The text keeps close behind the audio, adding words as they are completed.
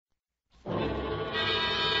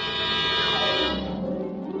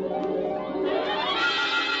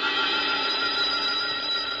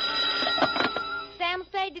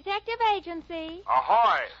emergency?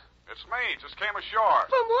 Ahoy! It's me. Just came ashore.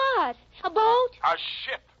 From what? A boat? A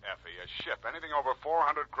ship, Effie, a ship. Anything over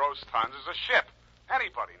 400 gross tons is a ship.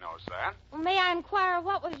 Anybody knows that. Well, may I inquire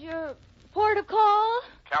what was your port of call?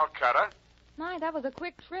 Calcutta. My, that was a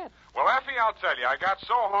quick trip. Well, Effie, I'll tell you, I got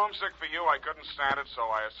so homesick for you I couldn't stand it, so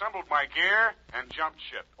I assembled my gear and jumped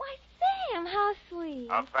ship. Why, Sam, how sweet.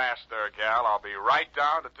 Fast there, gal. I'll be right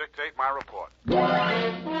down to dictate my report.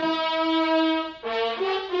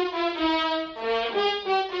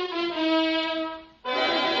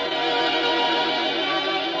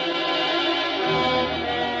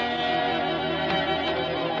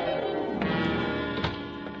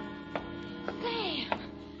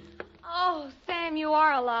 You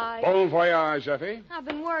are alive. Bon voyage, Effie. I've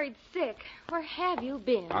been worried sick. Where have you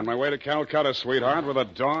been? On my way to Calcutta, sweetheart, where the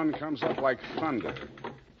dawn comes up like thunder.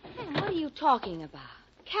 Sam, what are you talking about?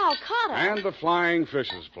 Calcutta? And the flying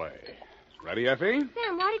fishes play. Ready, Effie?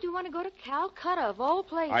 Sam, why did you want to go to Calcutta, of all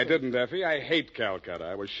places? I didn't, Effie. I hate Calcutta.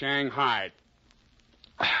 I was Shanghai.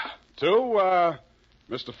 To,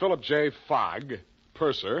 Mr. Philip J. Fogg,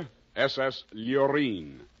 purser, SS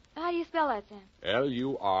Lurene. How do you spell that, Sam?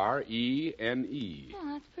 Lurene. Oh,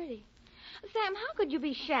 that's pretty. Sam, how could you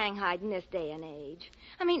be shanghaied in this day and age?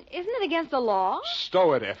 I mean, isn't it against the law?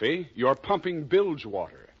 Stow it, Effie. You're pumping bilge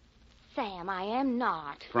water. Sam, I am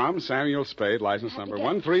not. From Samuel Spade, license number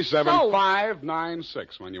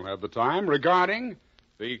 137596, when you have the time, regarding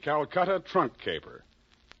the Calcutta trunk caper.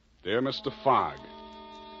 Dear Mr. Fogg,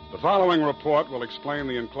 the following report will explain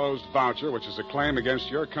the enclosed voucher, which is a claim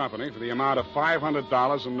against your company for the amount of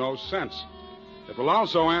 $500 and no cents. It will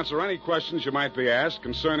also answer any questions you might be asked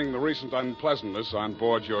concerning the recent unpleasantness on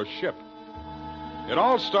board your ship. It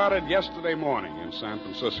all started yesterday morning in San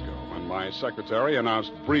Francisco when my secretary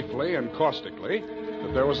announced briefly and caustically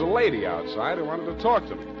that there was a lady outside who wanted to talk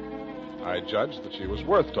to me. I judged that she was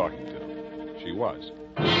worth talking to. She was.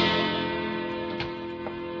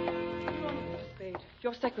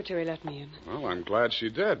 Your secretary let me in. Well, I'm glad she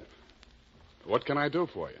did. What can I do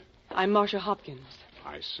for you? I'm Marcia Hopkins.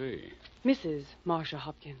 I see. Mrs. Marcia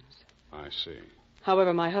Hopkins. I see.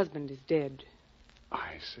 However, my husband is dead.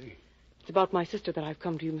 I see. It's about my sister that I've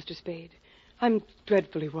come to you, Mr. Spade. I'm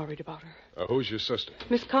dreadfully worried about her. Who's your sister?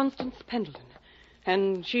 Miss Constance Pendleton.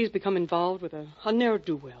 And she's become involved with a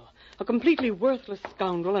ne'er-do-well, a completely worthless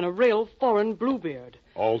scoundrel, and a real foreign bluebeard.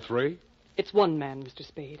 All three? It's one man, Mr.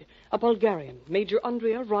 Spade, a Bulgarian, Major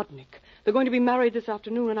Andrea Rodnik. They're going to be married this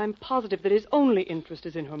afternoon, and I'm positive that his only interest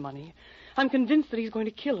is in her money. I'm convinced that he's going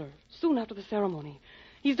to kill her soon after the ceremony.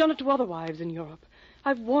 He's done it to other wives in Europe.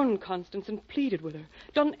 I've warned Constance and pleaded with her,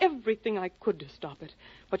 done everything I could to stop it.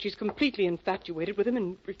 But she's completely infatuated with him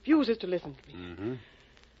and refuses to listen to me. Mm-hmm.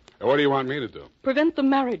 What do you want me to do? Prevent the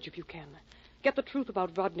marriage if you can. Get the truth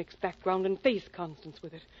about Rodnik's background and face Constance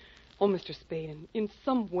with it. Oh, Mr. Spade, in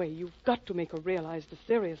some way you've got to make her realize the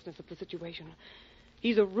seriousness of the situation.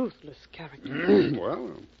 He's a ruthless character.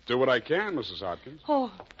 Well, do what I can, Mrs. Hopkins.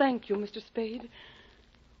 Oh, thank you, Mr. Spade.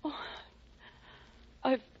 Oh,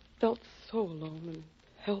 I've felt so alone and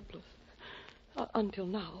helpless until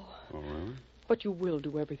now. Oh, really? But you will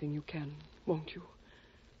do everything you can, won't you?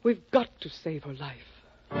 We've got to save her life.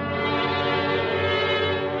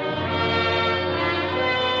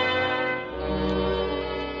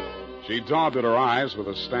 She daubed at her eyes with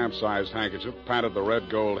a stamp-sized handkerchief, patted the red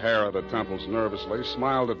gold hair of the temples nervously,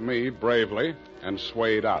 smiled at me bravely, and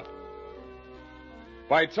swayed out.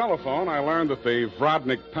 By telephone, I learned that the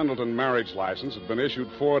Vrodnik-Pendleton marriage license had been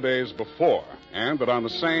issued 4 days before, and that on the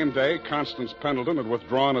same day, Constance Pendleton had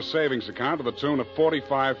withdrawn a savings account to the tune of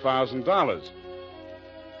 $45,000.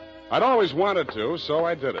 I'd always wanted to, so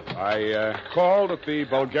I did it. I called at the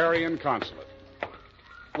Bulgarian consulate.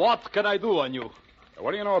 What can I do on you?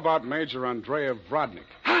 What do you know about Major Andrea Vrodnik?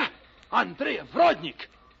 Ha! Andrea Vrodnik!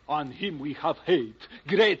 On him we have hate,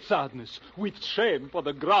 great sadness, with shame for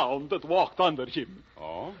the ground that walked under him.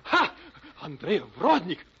 Oh? Ha! Andrea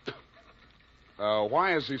Vrodnik!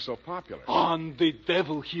 Why is he so popular? On the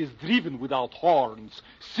devil he is driven without horns.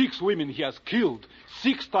 6 women he has killed.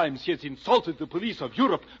 6 times he has insulted the police of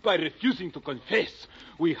Europe by refusing to confess.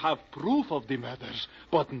 We have proof of the murders,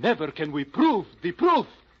 but never can we prove the proof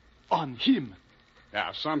on him.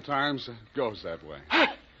 Yeah, sometimes it goes that way.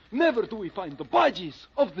 Ha! Never do we find the bodies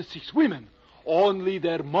of the 6 women. Only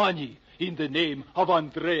their money in the name of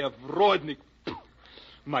Andrea Vrodnik.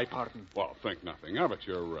 My pardon. Well, think nothing of it.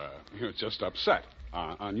 You're just upset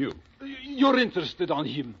on you. You're interested on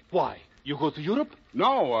him. Why? You go to Europe?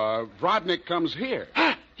 No, Vrodnik comes here.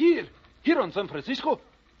 Ah, here on San Francisco.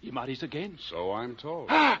 He marries again. So I'm told.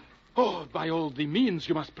 Ah, Oh, by all the means,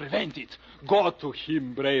 you must prevent it. Go to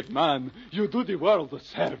him, brave man. You do the world a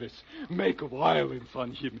service. Make violence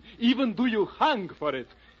on him. Even do you hang for it.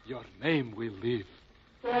 Your name will live.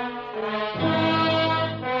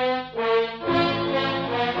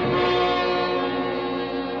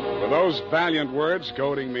 With those valiant words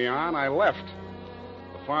goading me on, I left.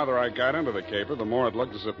 The farther I got into the caper, the more it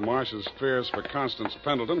looked as if Marcia's fears for Constance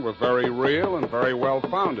Pendleton were very real and very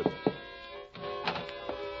well-founded.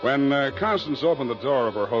 When Constance opened the door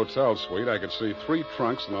of her hotel suite, I could see 3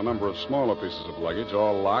 trunks and a number of smaller pieces of luggage,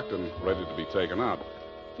 all locked and ready to be taken out.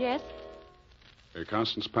 Yes?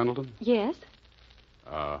 Constance Pendleton? Yes?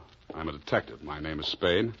 I'm a detective. My name is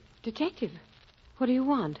Spade. Detective? What do you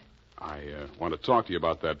want? I want to talk to you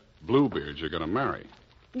about that Bluebeard you're going to marry.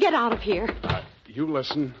 Get out of here. You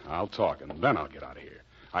listen, I'll talk, and then I'll get out of here.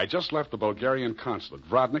 I just left the Bulgarian consulate.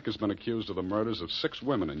 Vrodnik has been accused of the murders of 6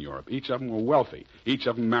 women in Europe. Each of them were wealthy. Each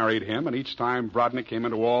of them married him, and each time Vrodnik came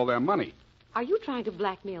into all their money. Are you trying to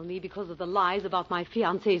blackmail me because of the lies about my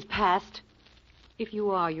fiancé's past? If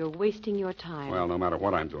you are, you're wasting your time. Well, no matter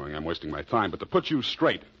what I'm doing, I'm wasting my time. But to put you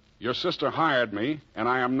straight, your sister hired me, and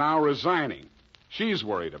I am now resigning. She's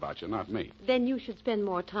worried about you, not me. Then you should spend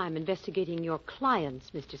more time investigating your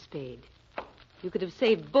clients, Mr. Spade. You could have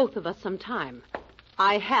saved both of us some time.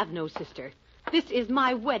 I have no sister. This is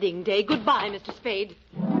my wedding day. Goodbye, Mr. Spade.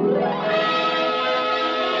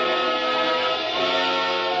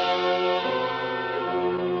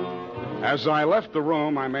 As I left the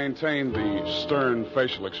room, I maintained the stern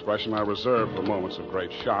facial expression I reserve for moments of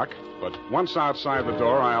great shock. But once outside the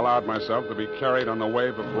door, I allowed myself to be carried on the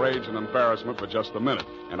wave of rage and embarrassment for just a minute,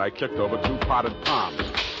 and I kicked over 2 potted palms.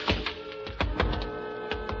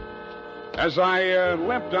 As I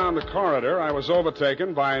limped down the corridor, I was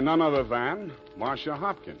overtaken by none other than Marcia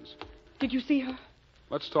Hopkins. Did you see her?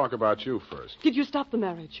 Let's talk about you first. Did you stop the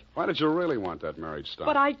marriage? Why did you really want that marriage stopped?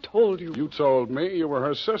 But I told you. You told me you were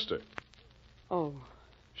her sister. Oh.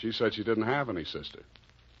 She said she didn't have any sister.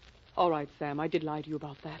 All right, Sam, I did lie to you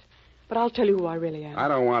about that. But I'll tell you who I really am. I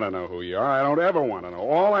don't want to know who you are. I don't ever want to know.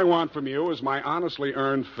 All I want from you is my honestly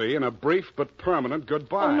earned fee and a brief but permanent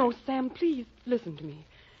goodbye. Oh, no, Sam, please listen to me.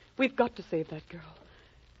 We've got to save that girl.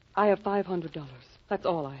 I have $500. That's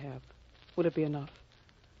all I have. Would it be enough?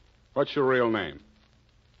 What's your real name?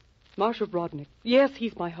 Marshal Brodnick. Yes,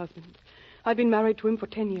 he's my husband. I've been married to him for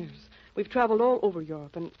 10 years. We've traveled all over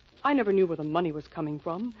Europe, and I never knew where the money was coming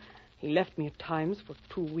from. He left me at times for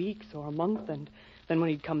 2 weeks or a month, and then when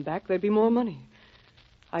he'd come back, there'd be more money.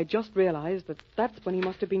 I just realized that that's when he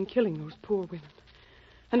must have been killing those poor women.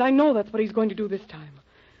 And I know that's what he's going to do this time.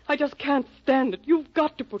 I just can't stand it. You've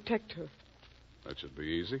got to protect her. That should be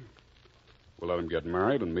easy. We'll let him get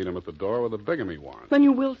married and meet him at the door with a bigamy warrant. Then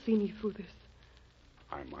you will see me through this.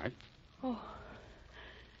 I might. Oh.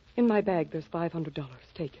 In my bag, there's $500.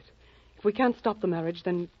 Take it. If we can't stop the marriage,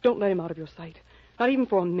 then don't let him out of your sight. Not even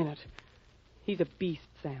for a minute. He's a beast,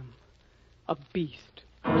 Sam. A beast.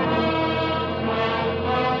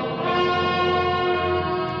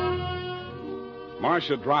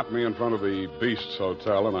 Marcia dropped me in front of the Beast's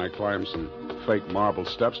Hotel, and I climbed some fake marble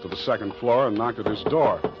steps to the 2nd floor and knocked at his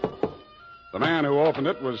door. The man who opened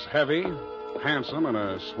it was heavy, handsome in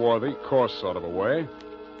a swarthy, coarse sort of a way,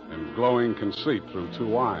 and glowing conceit through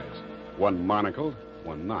 2 eyes. One monocled,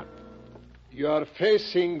 one not. You are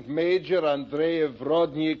facing Major Andrei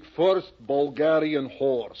Vrodnik, 1st Bulgarian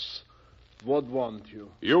Horse. What want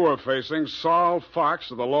you? You were facing Saul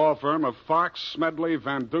Fox of the law firm of Fox, Smedley,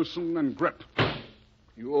 Van Dusen, and Grip.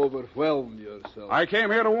 You overwhelmed yourself. I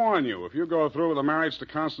came here to warn you. If you go through with the marriage to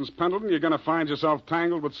Constance Pendleton, you're going to find yourself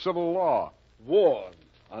tangled with civil law. Warn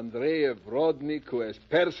Andrei Vrodnik, who has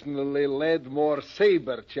personally led more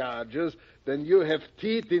saber charges than you have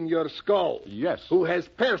teeth in your skull. Yes. Who has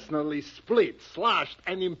personally split, slashed,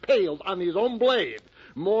 and impaled on his own blade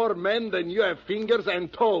more men than you have fingers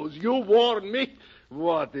and toes. You warn me?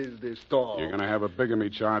 What is this talk? You're going to have a bigamy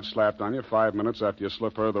charge slapped on you 5 minutes after you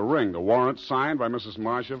slip her the ring. The warrant signed by Mrs.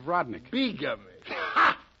 Marcia Vrodnik. Bigamy?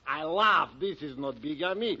 Ha! I laugh. This is not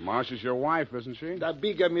bigamy. Marcia's your wife, isn't she? That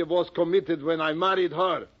bigamy was committed when I married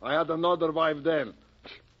her. I had another wife then.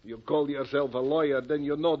 You call yourself a lawyer, then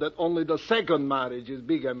you know that only the 2nd marriage is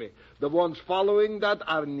bigamy. The ones following that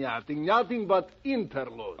are nothing but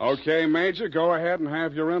interludes. Okay, Major, go ahead and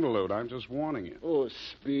have your interlude. I'm just warning you. Oh,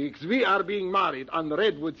 speaks. We are being married on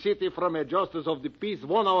Redwood City from a justice of the peace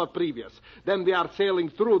 1 hour previous. Then we are sailing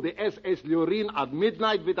through the SS Lurin at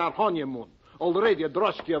midnight with our honeymoon. Already a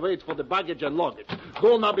droshky waits for the baggage and luggage.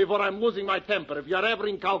 Go now before I'm losing my temper. If you're ever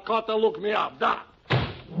in Calcutta, look me up. Da!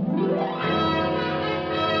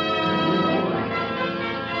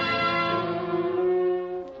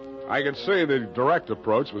 I could see the direct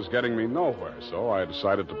approach was getting me nowhere, so I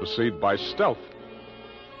decided to proceed by stealth.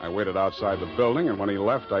 I waited outside the building, and when he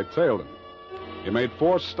left, I tailed him. He made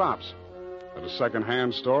 4 stops. At a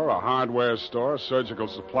second-hand store, a hardware store, a surgical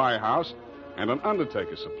supply house, and an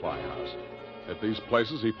undertaker supply house. At these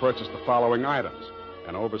places, he purchased the following items: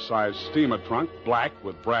 an oversized steamer trunk, black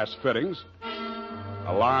with brass fittings,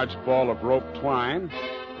 a large ball of rope twine,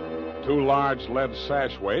 2 large lead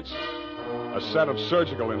sash weights, a set of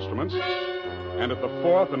surgical instruments, and at the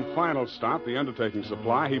 4th and final stop, the undertaking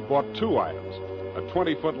supply, he bought 2 items: a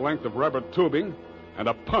 20-foot length of rubber tubing and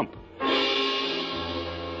a pump.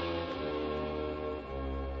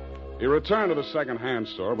 He returned to the second-hand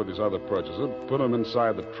store with his other purchases, put them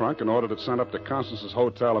inside the trunk, and ordered it sent up to Constance's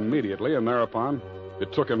hotel immediately, and thereupon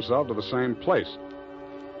it took himself to the same place.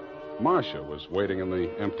 Marcia was waiting in the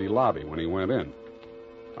empty lobby when he went in.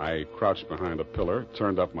 I crouched behind a pillar,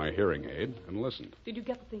 turned up my hearing aid, and listened. Did you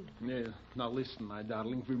get the thing? Yeah. Now listen, my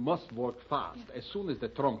darling. We must work fast. As soon as the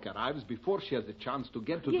trunk arrives, before she has a chance to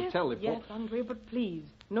get to the telephone... Yes, Andre, but please,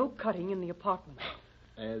 no cutting in the apartment.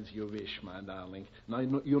 As you wish, my darling. Now,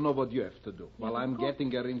 you know what you have to do. While I'm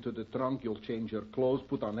getting her into the trunk, you'll change her clothes,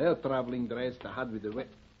 put on her traveling dress, the hat with the...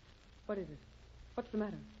 What is it? What's the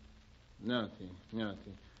matter? Nothing.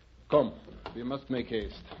 Come, we must make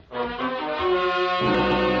haste.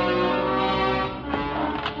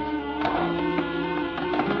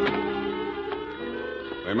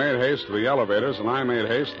 They made haste to the elevators, and I made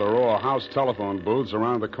haste to the row of house telephone booths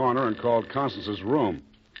around the corner and called Constance's room.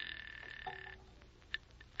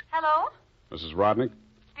 Hello? Mrs. Rodnick?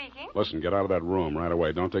 Speaking. Listen, get out of that room right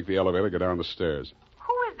away. Don't take the elevator. Go down the stairs.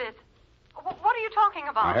 Who is this? What are you talking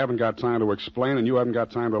about? I haven't got time to explain, and you haven't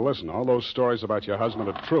got time to listen. All those stories about your husband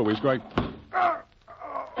are true. He's going...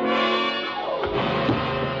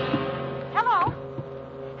 Hello?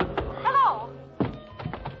 Hello?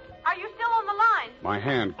 Are you still on the line? My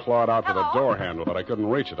hand clawed out to the door handle, but I couldn't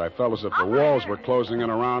reach it. I felt as if the walls were closing in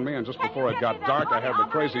around me, and just before it got dark, I had the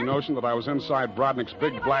crazy notion that I was inside Brodnick's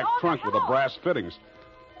big black trunk with the brass fittings.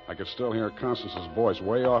 I could still hear Constance's voice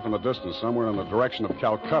way off in the distance, somewhere in the direction of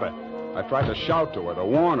Calcutta. I tried to shout to her, to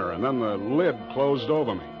warn her, and then the lid closed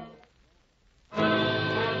over me.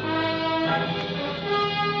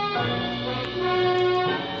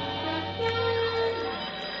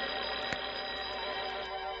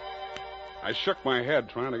 I shook my head,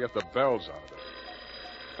 trying to get the bells out of it.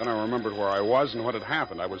 Then I remembered where I was and what had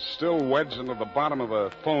happened. I was still wedged into the bottom of a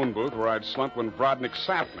phone booth where I'd slumped when Brodnick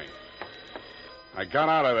sapped me. I got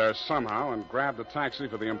out of there somehow and grabbed a taxi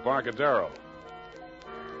for the Embarcadero.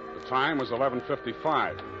 The time was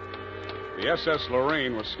 11:55. The SS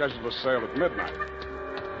Lorraine was scheduled to sail at midnight.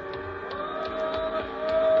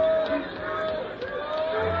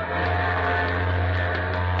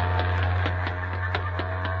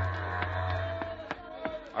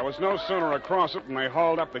 I was no sooner across it than they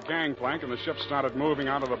hauled up the gangplank and the ship started moving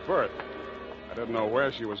out of the berth. I didn't know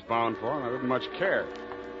where she was bound for, and I didn't much care.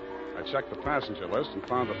 I checked the passenger list and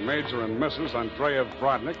found that Major and Mrs. Andreev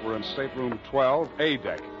Brodnick were in stateroom 12, A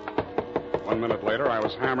deck. 1 minute later, I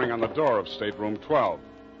was hammering on the door of stateroom 12.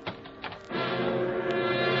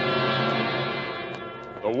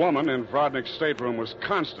 The woman in Brodnick's stateroom was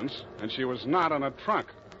Constance, and she was not in a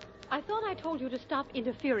trunk. I thought I told you to stop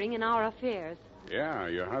interfering in our affairs. Yeah,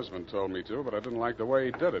 your husband told me to, but I didn't like the way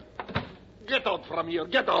he did it. Get out from here.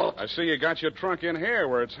 Get out. I see you got your trunk in here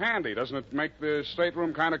where it's handy. Doesn't it make the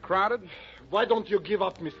stateroom kind of crowded? Why don't you give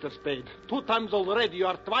up, Mr. Spade? 2 times already, you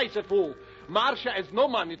are twice a fool. Marcia has no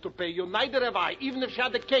money to pay you, neither have I, even if she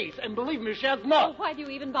had a case. And believe me, she has not. Oh, why do you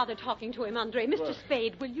even bother talking to him, Andre? Mr.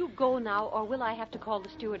 Spade, will you go now, or will I have to call the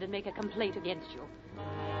steward and make a complaint against you?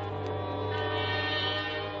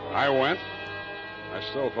 I went. I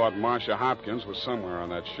still thought Marcia Hopkins was somewhere on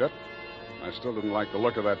that ship. I still didn't like the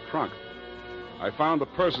look of that trunk. I found the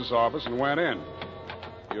purser's office and went in.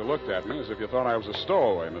 You looked at me as if you thought I was a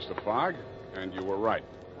stowaway, Mr. Fogg, and you were right.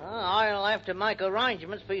 I'll have to make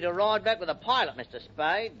arrangements for you to ride back with a pilot, Mr.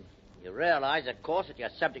 Spade. You realize, of course, that you're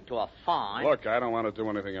subject to a fine. Look, I don't want to do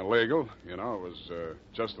anything illegal. You know, it was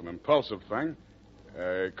just an impulsive thing.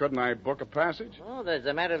 Couldn't I book a passage? Oh, there's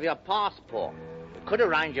the matter of your passport. We could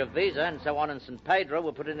arrange your visa and so on in St. Pedro.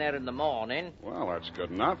 We'll put in there in the morning. Well, that's good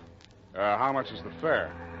enough. How much is the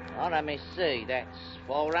fare? Oh, let me see. That's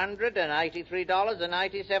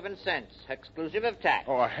 $483.87, exclusive of tax.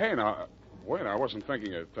 Oh, hey, now, wait, I wasn't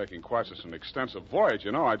thinking of taking quite such an extensive voyage,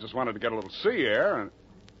 you know. I just wanted to get a little sea air and...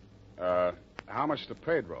 how much to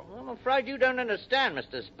Pedro? Well, I'm afraid you don't understand,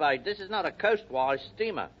 Mr. Spade. This is not a coastwise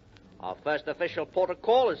steamer. Our first official port of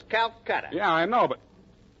call is Calcutta. Yeah, I know, but...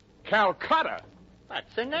 Calcutta?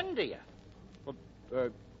 That's in India. Well,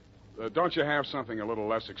 don't you have something a little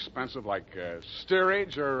less expensive, like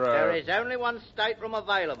steerage or... There is only one stateroom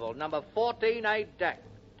available, number 14A deck.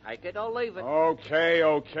 Take it or leave it.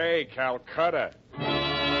 Okay, Calcutta.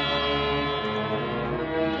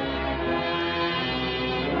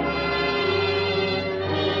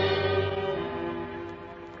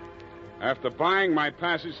 After buying my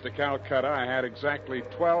passage to Calcutta, I had exactly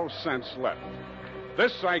 12 cents left.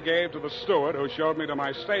 This I gave to the steward who showed me to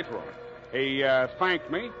my stateroom. He thanked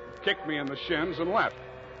me, kicked me in the shins, and left.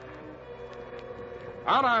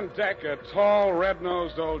 Out on deck, a tall,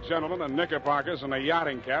 red-nosed old gentleman in knickerbockers and a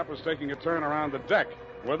yachting cap was taking a turn around the deck.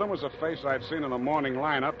 With him was a face I'd seen in the morning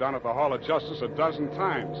lineup down at the Hall of Justice a dozen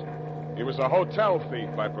times. He was a hotel thief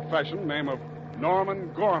by profession, name of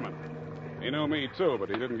Norman Gorman. He knew me, too, but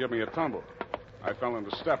he didn't give me a tumble. I fell into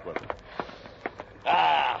step with him.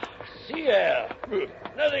 Ah, sea air.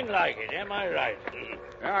 Nothing like it, am I right?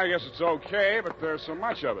 Yeah, I guess it's okay, but there's so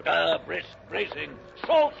much of it. Brisk, bracing,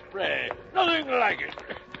 salt spray. Nothing like it.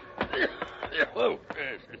 Oh,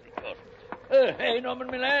 hey, Norman,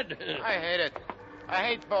 my lad. I hate it. I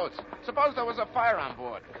hate boats. Suppose there was a fire on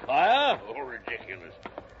board. Fire? Oh, ridiculous.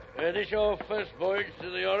 This your first voyage to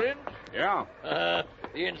the Orient? Yeah.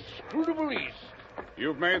 The inscrutable East.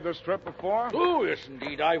 You've made this trip before? Oh, yes,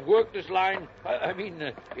 indeed. I've worked this line.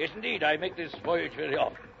 Yes, indeed. I make this voyage very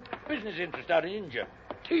often. Business interest out in India.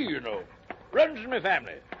 Tea, you know. Runs in my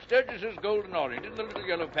family. Sturgis's Golden Orient in the little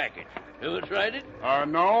yellow package. Ever tried it?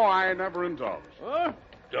 No, I never indulged. Huh?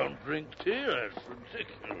 Don't drink tea. That's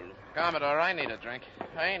ridiculous. Commodore, I need a drink.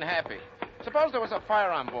 I ain't happy. Suppose there was a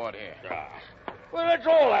fire on board here. Well, let's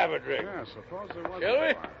all have a drink. Yeah, suppose there was Shall a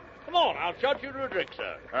we? fire. Come on, I'll shot you to a drink,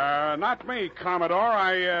 sir. Not me, Commodore.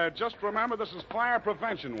 I just remember this is Fire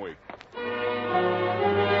Prevention Week.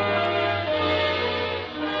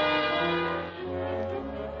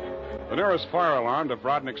 The nearest fire alarm to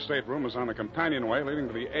Brodnick's stateroom was on the companionway leading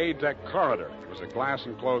to the A-deck corridor. It was a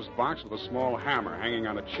glass-enclosed box with a small hammer hanging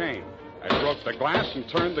on a chain. I broke the glass and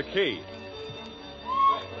turned the key.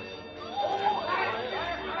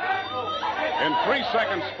 In 3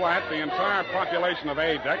 seconds flat, the entire population of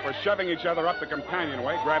A-deck were shoving each other up the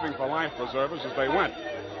companionway, grabbing for life preservers as they went.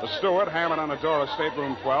 The steward hammered on the door of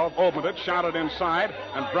stateroom 12, opened it, shouted inside,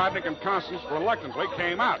 and Brodnick and Constance reluctantly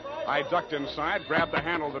came out. I ducked inside, grabbed the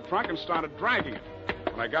handle of the trunk, and started dragging it.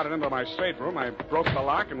 When I got it into my stateroom, I broke the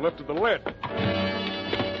lock and lifted the lid.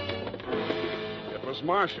 It was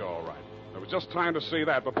Marcia, all right. There was just time to see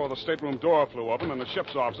that before the stateroom door flew open and the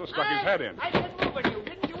ship's officer stuck his head in. I didn't move at you.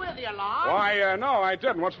 Didn't you hear the alarm? Why, no, I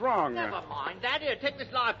didn't. What's wrong? Never mind that. Here, take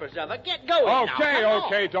this life preserver. Get going now. Okay, Come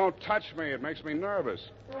okay. on. Don't touch me. It makes me nervous.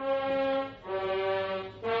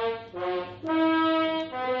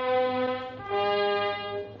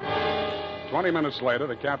 "20 minutes later,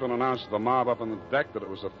 the captain announced to the mob up on the deck that it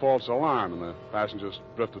was a false alarm, and the passengers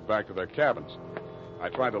drifted back to their cabins. I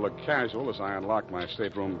tried to look casual as I unlocked my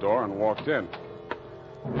stateroom door and walked in.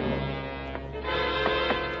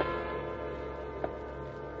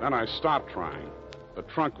 Then I stopped trying. The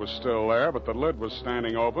trunk was still there, but the lid was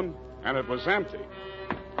standing open, and it was empty.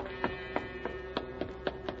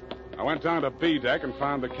 I went down to B deck and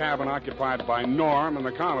found the cabin occupied by Norm and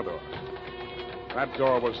the Commodore. That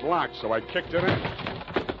door was locked, so I kicked it in.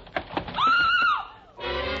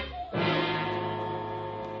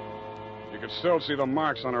 You could still see the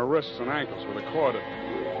marks on her wrists and ankles where the cord had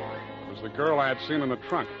been. It was the girl I had seen in the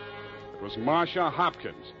trunk. It was Marcia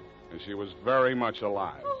Hopkins, and she was very much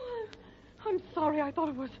alive. Oh, I'm sorry. I thought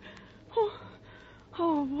it was...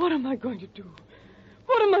 Oh, what am I going to do?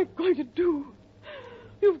 What am I going to do?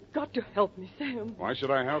 You've got to help me, Sam. Why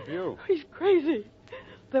should I help you? He's crazy.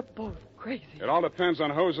 They're both crazy. It all depends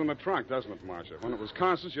on who's in the trunk, doesn't it, Marcia? When it was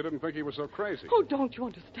Constance, you didn't think he was so crazy. Oh, don't you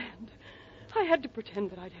understand? I had to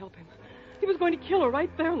pretend that I'd help him. He was going to kill her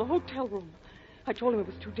right there in the hotel room. I told him it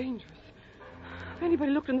was too dangerous. If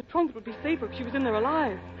anybody looked in the trunk, it would be safer if she was in there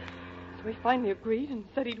alive. So he finally agreed and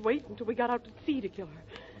said he'd wait until we got out to sea to kill her.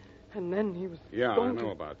 And then he was Yeah, going I know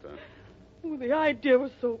to... about that. Oh, the idea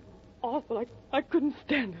was so awful, I couldn't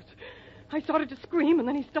stand it. I started to scream, and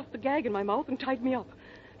then he stuffed the gag in my mouth and tied me up.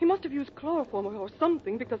 He must have used chloroform or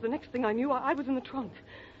something, because the next thing I knew, I was in the trunk.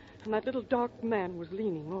 And that little dark man was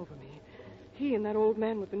leaning over me. He and that old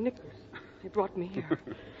man with the knickers. They brought me here.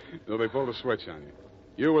 So they pulled a switch on you.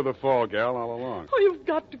 You were the fall gal all along. Oh, you've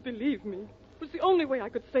got to believe me. It was the only way I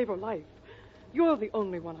could save her life. You're the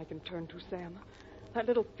only one I can turn to, Sam. That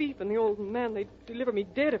little thief and the old man, they'd deliver me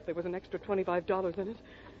dead if there was an extra $25 in it.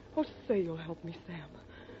 Oh, say you'll help me, Sam.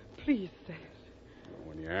 Please say it. Well,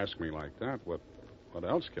 when you ask me like that, what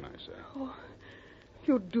else can I say? Oh,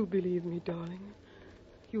 you do believe me, darling.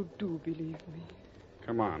 You do believe me.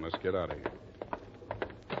 Come on, let's get out of here.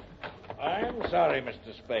 I'm sorry,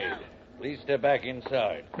 Mr. Spade. Please step back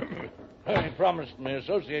inside. I promised my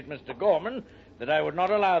associate, Mr. Gorman, that I would not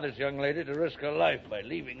allow this young lady to risk her life by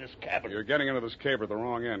leaving this cabin. You're getting into this caper at the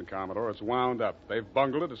wrong end, Commodore. It's wound up. They've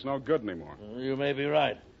bungled it. It's no good anymore. You may be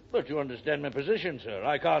right. But you understand my position, sir.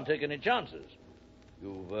 I can't take any chances.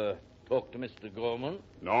 You've talked to Mr. Gorman?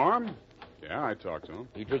 Norm? Yeah, I talked to him.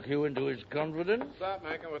 He took you into his confidence? Stop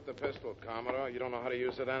making with the pistol, Commodore. You don't know how to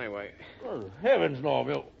use it anyway. Oh, heavens, Norm.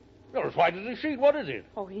 You're as white as a sheet. What is it?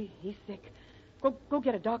 Oh, he's sick. Go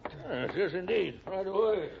get a doctor. Yes, indeed. Right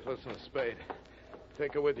away. Listen, Spade.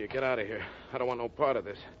 Take her with you. Get out of here. I don't want no part of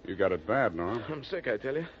this. You got it bad, Norm. I'm sick, I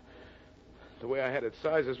tell you. The way I had it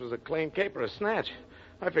sized, this was a clean caper, a snatch.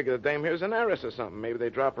 I figured the dame here's an heiress or something. Maybe they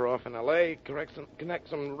drop her off in L.A., connect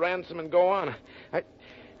some ransom, and go on. I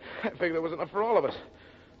figured there was enough for all of us.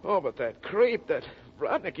 Oh, but that creep, that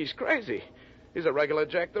Rodnick, he's crazy. He's a regular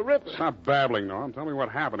Jack the Ripper. Stop babbling, Norm. Tell me what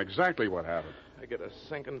happened, exactly what happened. I get a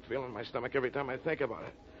sinking feeling in my stomach every time I think about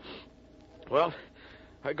it. Well,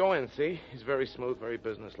 I go in, see? He's very smooth, very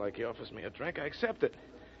businesslike. He offers me a drink. I accept it.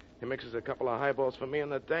 He mixes a couple of highballs for me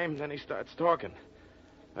and the dame, then he starts talking.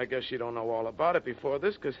 I guess she don't know all about it before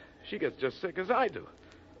this, because she gets just sick as I do.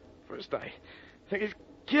 First, I think he's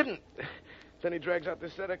kidding. Then he drags out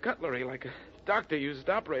this set of cutlery like a doctor uses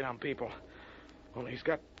to operate on people. Only he's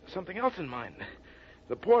got something else in mind.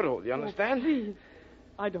 The porthole, you understand? Oh, please.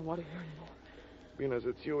 I don't want to hear anymore. Being as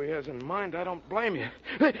it's you he has in mind, I don't blame you.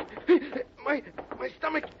 My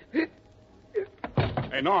stomach.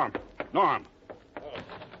 Hey, Norm. Norm.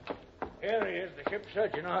 Here he is, the ship's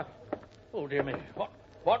surgeon. Oh, dear me. What?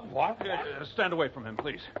 Stand away from him,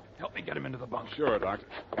 please. Help me get him into the bunk. Sure, Doctor.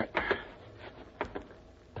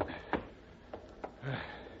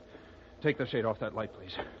 Take the shade off that light,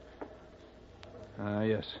 please.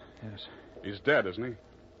 Yes. He's dead, isn't he?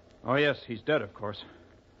 Oh, yes, he's dead, of course.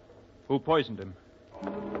 Who poisoned him?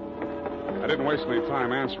 I didn't waste any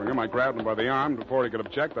time answering him. I grabbed him by the arm. Before he could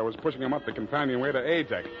object, I was pushing him up the companionway to A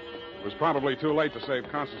deck. It was probably too late to save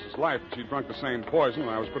Constance's life. She'd drunk the same poison, and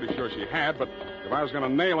I was pretty sure she had, but if I was going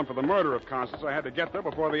to nail him for the murder of Constance, I had to get there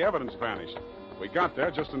before the evidence vanished. We got there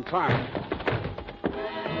just in time.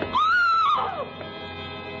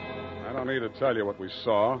 I don't need to tell you what we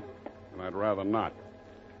saw, and I'd rather not.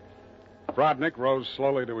 Rodnick rose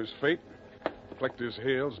slowly to his feet, clicked his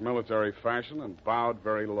heels military fashion, and bowed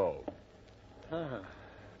very low.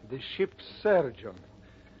 The ship's surgeon.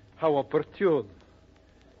 How opportune.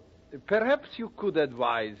 Perhaps you could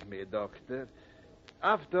advise me, Doctor.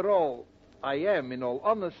 After all, I am, in all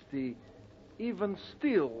honesty, even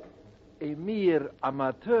still, a mere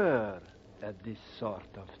amateur at this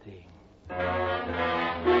sort of thing.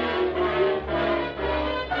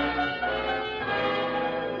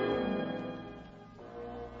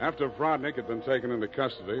 After Rodnick had been taken into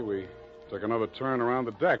custody, we took another turn around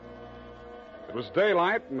the deck. It was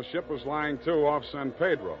daylight, and the ship was lying to off San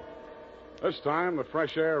Pedro. This time, the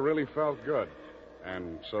fresh air really felt good,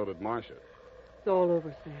 and so did Marcia. It's all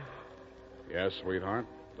over, Sam. Yes, sweetheart,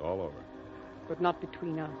 it's all over. But not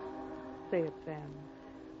between us. Say it, Sam.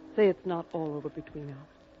 Say it's not all over between us.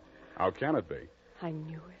 How can it be? I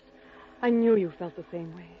knew it. I knew you felt the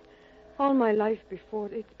same way. All my life before,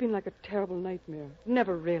 it's been like a terrible nightmare. It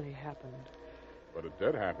never really happened. But it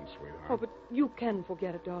did happen, sweetheart. Oh, but you can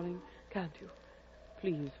forget it, darling, can't you?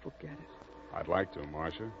 Please forget it. I'd like to,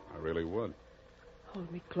 Marcia. I really would.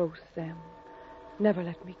 Hold me close, Sam. Never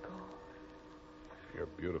let me go. You're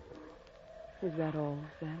beautiful. Is that all,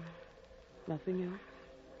 Sam? Nothing else?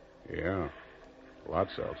 Yeah,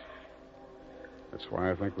 lots else. That's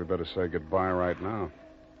why I think we better say goodbye right now.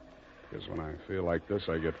 Because when I feel like this,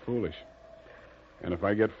 I get foolish. And if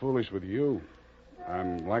I get foolish with you,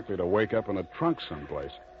 I'm likely to wake up in a trunk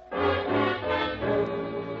someplace.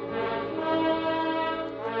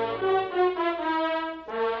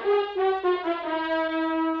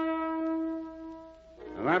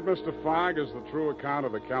 And that, Mr. Fogg, is the true account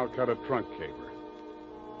of the Calcutta trunk caper.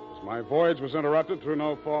 As my voyage was interrupted through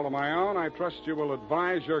no fault of my own, I trust you will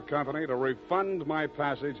advise your company to refund my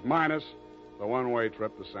passage minus the one-way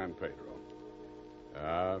trip to San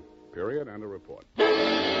Pedro. Period, and a report.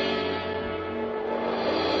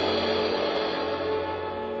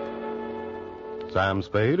 Sam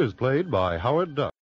Spade is played by Howard Duck.